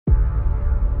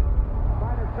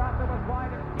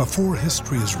Before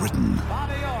history is written,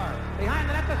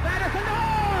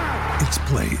 it's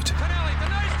played.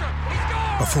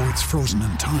 Before it's frozen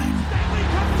in time,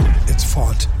 it's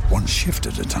fought one shift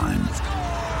at a time.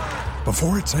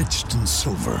 Before it's etched in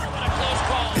silver,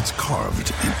 it's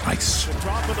carved in ice.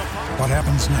 What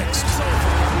happens next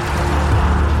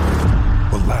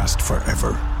will last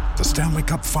forever. The Stanley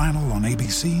Cup Final on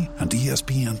ABC and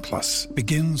ESPN Plus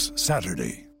begins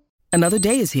Saturday. Another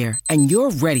day is here, and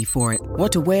you're ready for it.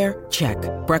 What to wear? Check.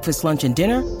 Breakfast, lunch, and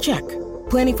dinner? Check.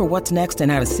 Planning for what's next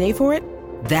and how to save for it?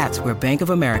 That's where Bank of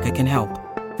America can help.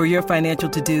 For your financial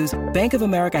to-dos, Bank of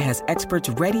America has experts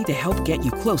ready to help get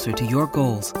you closer to your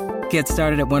goals. Get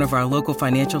started at one of our local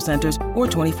financial centers or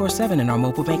 24/7 in our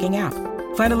mobile banking app.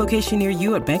 Find a location near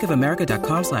you at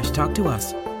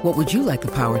bankofamerica.com/talktous. What would you like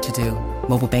the power to do?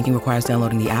 Mobile banking requires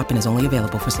downloading the app and is only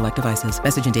available for select devices.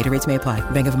 Message and data rates may apply.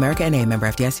 Bank of America NA, member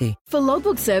FDIC. For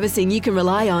logbook servicing you can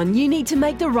rely on, you need to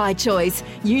make the right choice.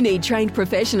 You need trained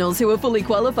professionals who are fully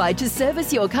qualified to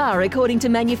service your car according to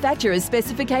manufacturer's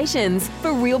specifications.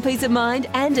 For real peace of mind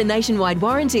and a nationwide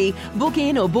warranty, book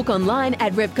in or book online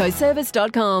at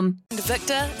repcoservice.com.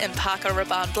 Victor and Parker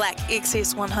Rabanne Black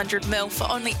XS 100ml for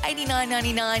only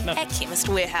 $89.99 at Chemist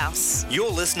Warehouse.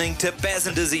 You're listening to Baz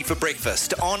and Dizzy for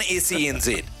breakfast on SENZ.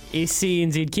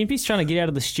 SCNZ. Kempy's trying to get out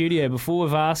of the studio before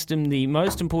we've asked him the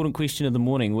most important question of the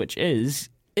morning, which is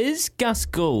Gus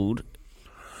Gould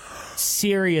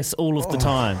serious all of the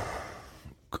time?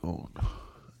 God.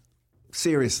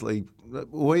 Seriously,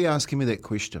 why are you asking me that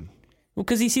question? Well,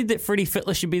 because he said that Freddie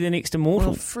Fittler should be the next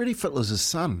immortal. Well, Freddie Fittler's his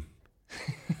son.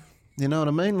 You know what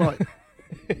I mean? Like,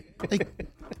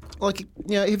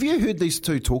 have you heard these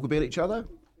two talk about each other?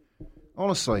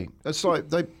 Honestly, it's like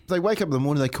they wake up in the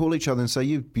morning, they call each other and say,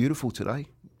 "You're beautiful today.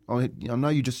 I know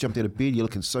you just jumped out of bed. You're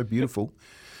looking so beautiful,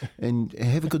 and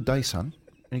have a good day, son."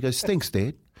 And he goes, "Thanks,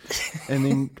 Dad." And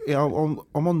then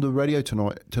I'm on the radio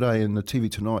today and the TV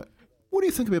tonight. What do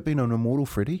you think about being an immortal,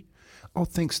 Freddie? Oh,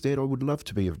 thanks, Dad. I would love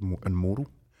to be immortal.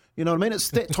 You know what I mean? It's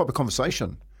that type of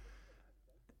conversation.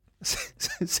 So,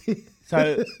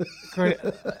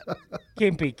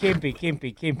 Kempy.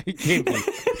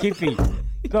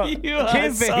 Look,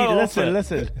 Kempy,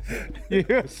 listen.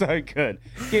 You're so good.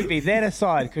 Kempy, that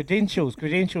aside, credentials,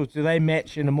 do they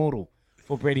match an immortal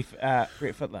for Brad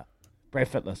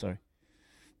Fittler, sorry?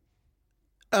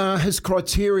 His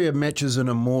criteria matches an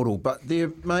immortal, but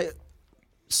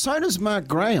so does Mark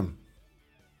Graham.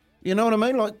 You know what I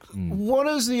mean? Like, What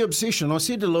is the obsession? I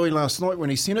said to Louis last night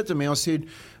when he sent it to me, I said,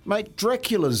 mate,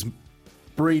 Dracula's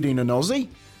breeding an Aussie.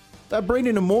 They're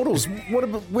breeding immortals.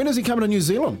 When is he coming to New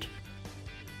Zealand?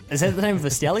 Is that the name of the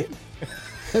stallion?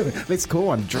 Let's call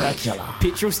one Dracula.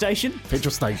 Petrol station?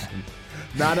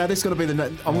 No, that's going to be the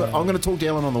name. I'm going to talk to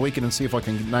Alan on the weekend and see if I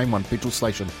can name one, petrol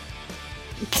station.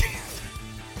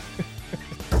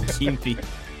 Kempy.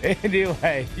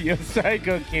 Anyway, you're so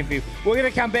good, Kempy. We're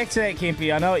going to come back to that,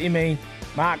 Kempy. I know what you mean.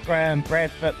 Mark Graham, Brad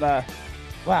Fittler.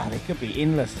 Wow, there could be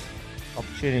endless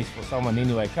opportunities for someone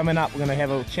anyway. Coming up, we're going to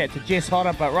have a chat to Jess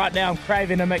Hodder, but right now I'm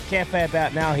craving a McCafe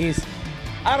about now. Here's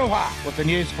Aroha with the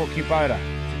news for Kubota.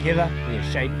 Together, we are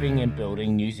shaping and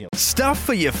building New Zealand. Stuff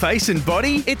for your face and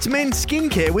body? It's men's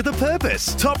skincare with a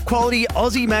purpose. Top quality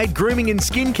Aussie-made grooming and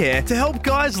skincare to help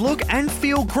guys look and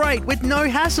feel great with no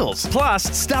hassles. Plus,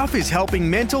 Stuff is helping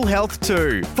mental health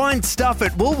too. Find Stuff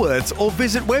at Woolworths or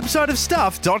visit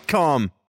websiteofstuff.com.